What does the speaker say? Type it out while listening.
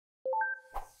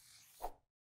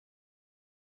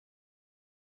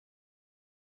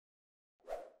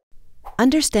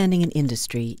Understanding an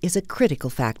industry is a critical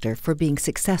factor for being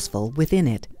successful within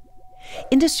it.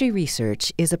 Industry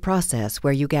research is a process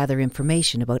where you gather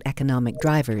information about economic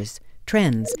drivers,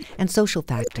 trends, and social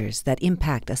factors that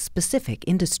impact a specific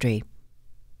industry.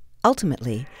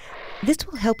 Ultimately, this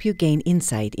will help you gain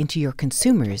insight into your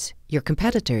consumers, your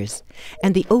competitors,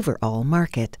 and the overall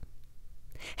market.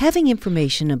 Having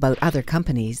information about other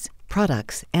companies,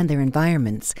 products, and their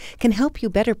environments can help you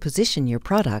better position your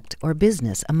product or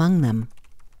business among them.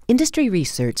 Industry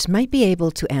research might be able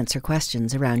to answer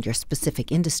questions around your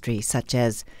specific industry, such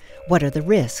as, what are the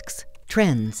risks,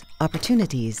 trends,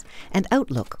 opportunities, and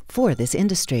outlook for this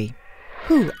industry?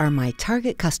 Who are my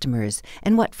target customers,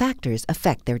 and what factors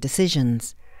affect their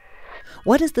decisions?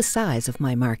 What is the size of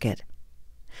my market?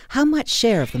 How much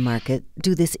share of the market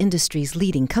do this industry's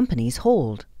leading companies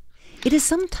hold? It is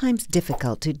sometimes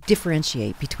difficult to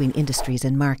differentiate between industries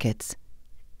and markets.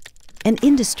 An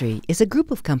industry is a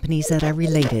group of companies that are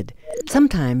related,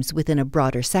 sometimes within a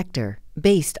broader sector,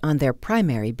 based on their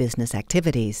primary business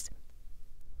activities.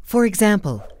 For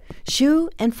example, shoe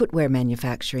and footwear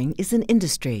manufacturing is an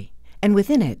industry, and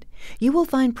within it, you will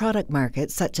find product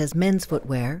markets such as men's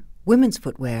footwear, women's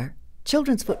footwear,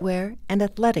 children's footwear, and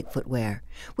athletic footwear,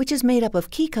 which is made up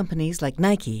of key companies like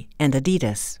Nike and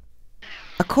Adidas.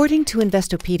 According to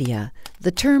Investopedia,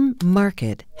 the term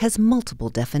market has multiple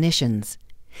definitions.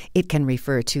 It can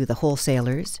refer to the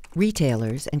wholesalers,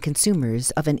 retailers, and consumers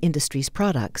of an industry's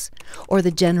products, or the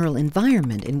general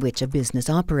environment in which a business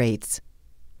operates.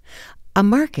 A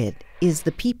market is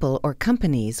the people or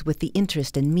companies with the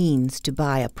interest and means to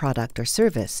buy a product or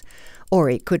service, or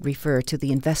it could refer to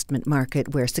the investment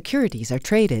market where securities are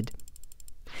traded.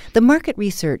 The market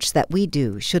research that we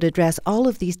do should address all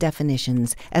of these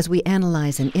definitions as we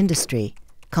analyze an industry,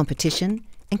 competition,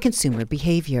 and consumer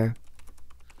behavior.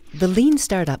 The Lean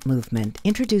Startup movement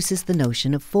introduces the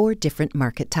notion of 4 different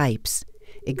market types: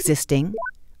 existing,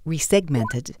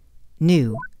 resegmented,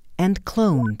 new, and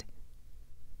cloned.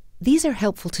 These are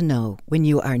helpful to know when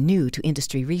you are new to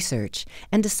industry research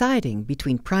and deciding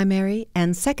between primary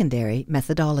and secondary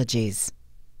methodologies.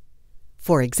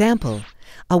 For example,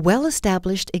 a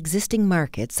well-established existing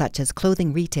market such as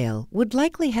clothing retail would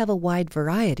likely have a wide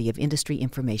variety of industry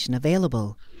information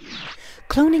available.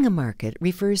 Cloning a market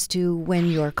refers to when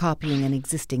you're copying an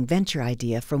existing venture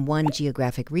idea from one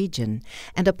geographic region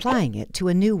and applying it to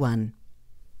a new one.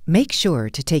 Make sure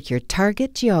to take your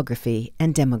target geography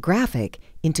and demographic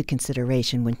into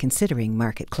consideration when considering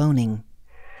market cloning.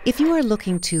 If you are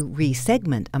looking to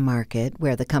resegment a market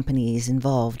where the companies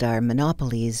involved are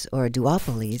monopolies or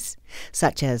duopolies,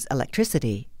 such as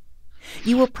electricity,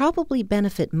 you will probably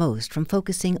benefit most from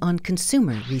focusing on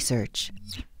consumer research.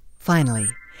 Finally,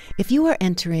 if you are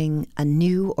entering a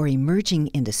new or emerging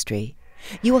industry,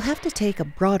 you will have to take a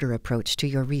broader approach to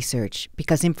your research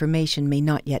because information may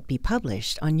not yet be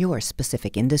published on your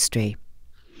specific industry.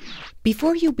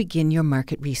 Before you begin your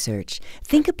market research,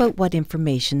 think about what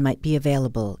information might be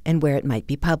available and where it might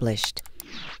be published.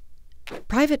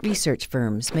 Private research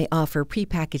firms may offer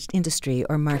prepackaged industry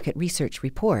or market research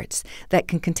reports that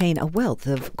can contain a wealth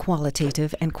of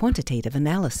qualitative and quantitative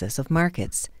analysis of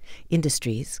markets,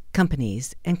 industries,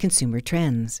 companies, and consumer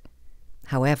trends.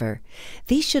 However,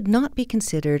 these should not be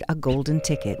considered a golden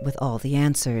ticket with all the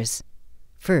answers.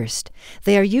 First,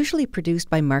 they are usually produced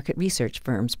by market research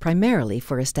firms primarily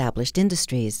for established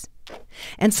industries,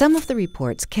 and some of the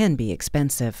reports can be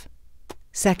expensive.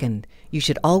 Second, you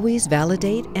should always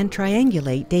validate and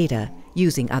triangulate data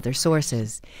using other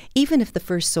sources, even if the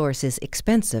first source is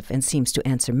expensive and seems to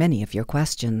answer many of your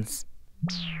questions.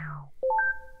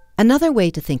 Another way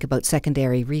to think about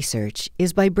secondary research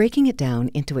is by breaking it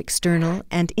down into external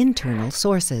and internal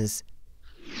sources.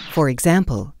 For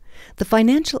example, the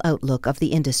financial outlook of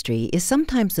the industry is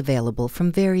sometimes available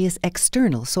from various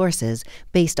external sources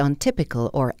based on typical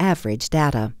or average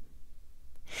data.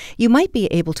 You might be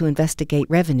able to investigate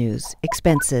revenues,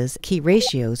 expenses, key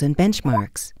ratios, and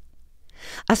benchmarks.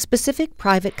 A specific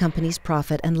private company's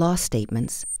profit and loss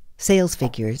statements, sales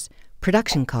figures,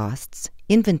 production costs,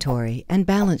 inventory, and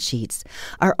balance sheets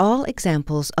are all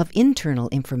examples of internal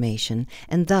information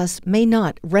and thus may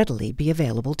not readily be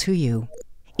available to you.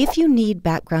 If you need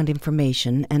background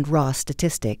information and raw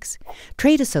statistics,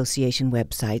 trade association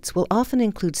websites will often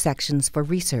include sections for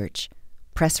research,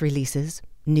 press releases,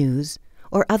 news,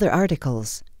 or other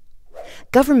articles.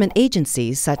 Government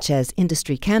agencies such as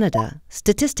Industry Canada,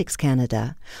 Statistics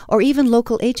Canada, or even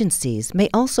local agencies may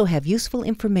also have useful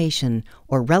information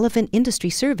or relevant industry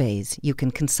surveys you can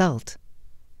consult.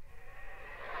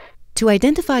 To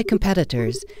identify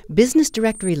competitors, business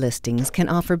directory listings can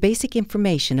offer basic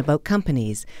information about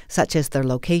companies, such as their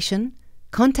location,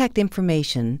 contact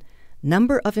information,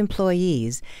 number of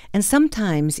employees, and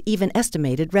sometimes even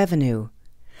estimated revenue.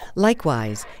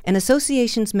 Likewise, an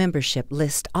association's membership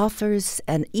list offers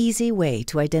an easy way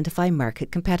to identify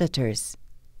market competitors.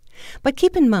 But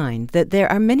keep in mind that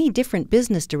there are many different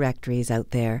business directories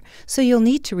out there, so you'll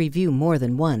need to review more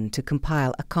than one to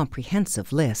compile a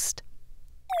comprehensive list.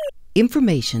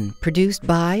 Information produced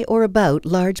by or about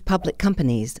large public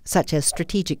companies, such as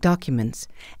strategic documents,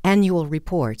 annual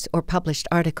reports, or published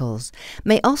articles,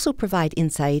 may also provide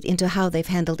insight into how they've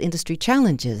handled industry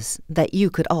challenges that you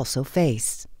could also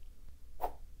face.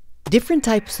 Different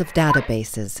types of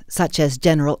databases, such as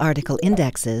general article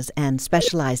indexes and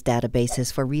specialized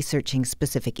databases for researching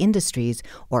specific industries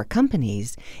or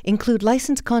companies, include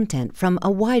licensed content from a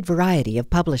wide variety of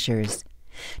publishers.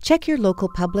 Check your local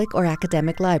public or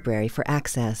academic library for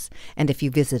access, and if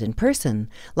you visit in person,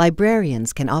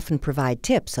 librarians can often provide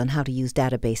tips on how to use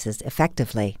databases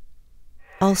effectively.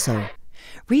 Also,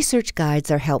 research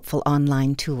guides are helpful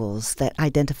online tools that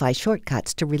identify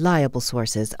shortcuts to reliable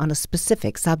sources on a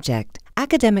specific subject.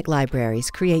 Academic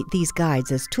libraries create these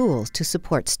guides as tools to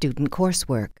support student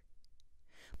coursework.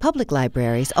 Public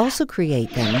libraries also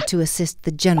create them to assist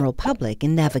the general public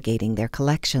in navigating their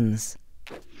collections.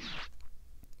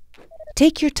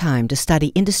 Take your time to study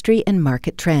industry and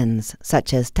market trends,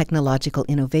 such as technological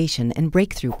innovation and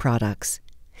breakthrough products.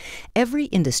 Every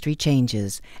industry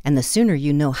changes, and the sooner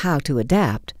you know how to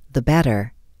adapt, the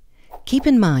better. Keep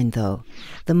in mind, though,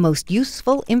 the most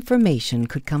useful information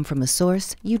could come from a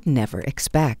source you'd never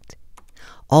expect.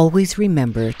 Always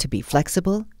remember to be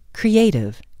flexible,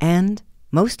 creative, and,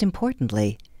 most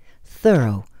importantly,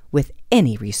 thorough with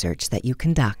any research that you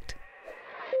conduct.